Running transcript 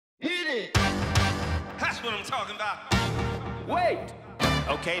That's what I'm talking about. Wait!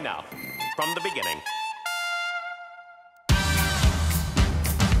 Okay, now, from the beginning.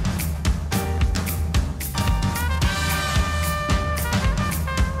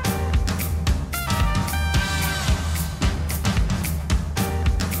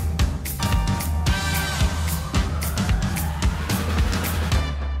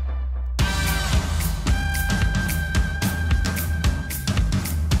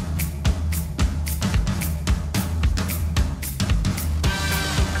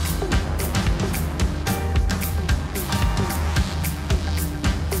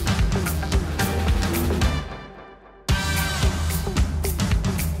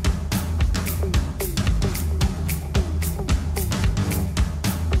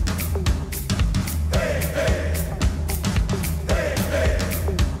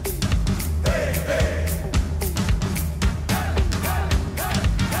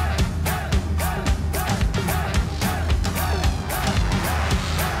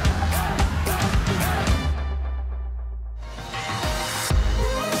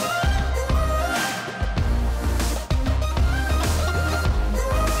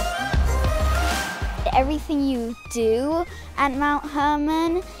 Everything you do at Mount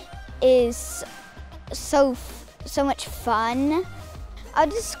Hermon is so much fun. I'll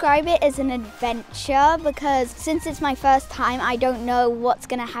describe it as an adventure because since it's my first time, I don't know what's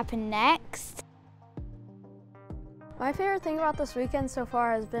gonna happen next. My favorite thing about this weekend so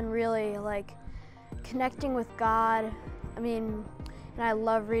far has been really connecting with God. And I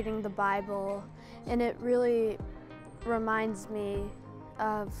love reading the Bible, and it really reminds me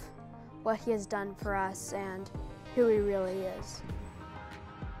of what He has done for us and who He really is.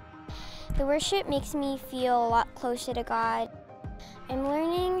 The worship makes me feel a lot closer to God. I'm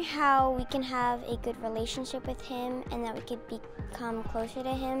learning how we can have a good relationship with Him and that we could become closer to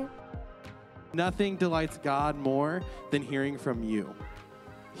Him. Nothing delights God more than hearing from you.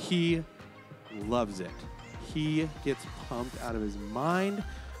 He loves it. He gets pumped out of his mind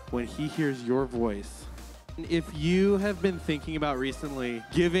when he hears your voice. If you have been thinking about recently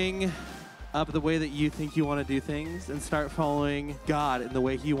giving up the way that you think you want to do things and start following God in the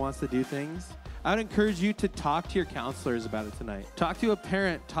way He wants to do things, I would encourage you to talk to your counselors about it tonight. Talk to a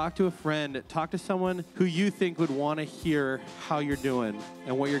parent, talk to a friend, talk to someone who you think would want to hear how you're doing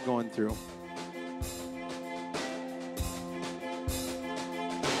and what you're going through.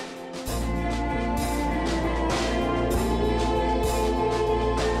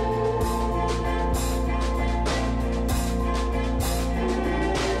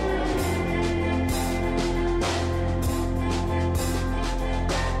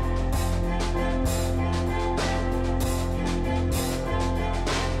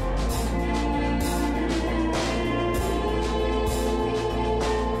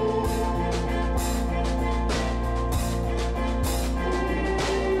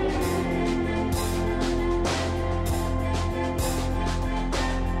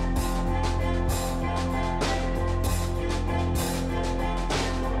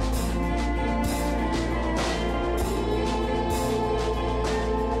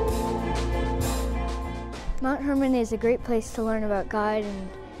 Mount Hermon is a great place to learn about God and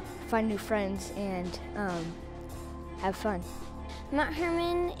find new friends and have fun. Mount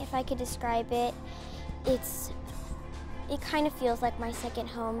Hermon, if I could describe it, it kind of feels like my second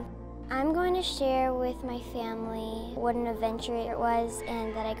home. I'm going to share with my family what an adventure it was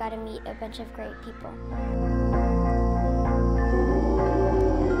and that I got to meet a bunch of great people.